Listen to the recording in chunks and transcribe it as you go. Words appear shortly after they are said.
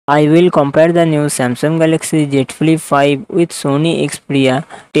I will compare the new Samsung Galaxy Z Flip 5 with Sony Xperia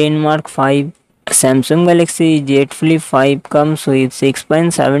 10 Mark 5. Samsung Galaxy Z Flip 5 comes with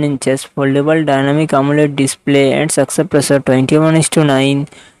 6.7 inches foldable dynamic AMOLED display and success ratio 21:9.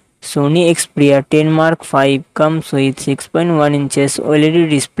 Sony Xperia 10 Mark 5 comes with 6.1 inches OLED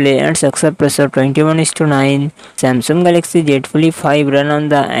display and success ratio 21:9. Samsung Galaxy Z Flip 5 run on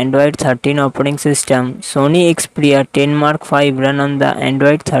the Android 13 operating system. Sony Xperia 10 Mark 5 run on the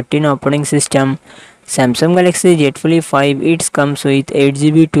Android 13 operating system. Samsung Galaxy Z Flip 5 it comes with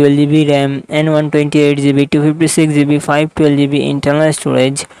 8GB 12GB RAM and 128GB 256GB 512GB internal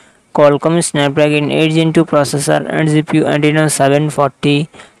storage. Qualcomm Snapdragon 8 Gen 2 processor and GPU Adreno 740.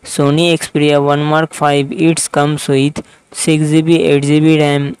 Sony Xperia 1 Mark 5 it comes with 6GB 8GB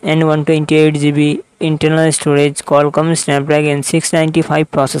RAM and 128GB internal storage. Qualcomm Snapdragon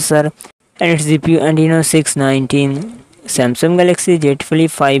 695 processor and its GPU Adreno 619. Samsung Galaxy Z Flip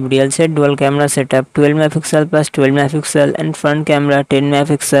 5 real set dual camera setup 12 MP plus 12 MP and front camera 10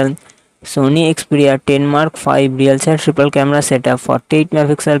 MP. Sony Xperia 10 Mark 5 real set triple camera setup 48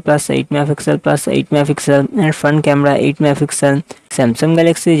 MP plus 8 MP plus 8 MP and front camera 8 MP. Samsung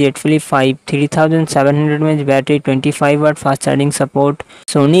Galaxy Z Flip 5 3700 mAh battery 25W fast charging support.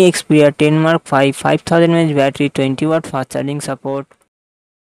 Sony Xperia 10 Mark 5 5000 mAh battery 20W fast charging support.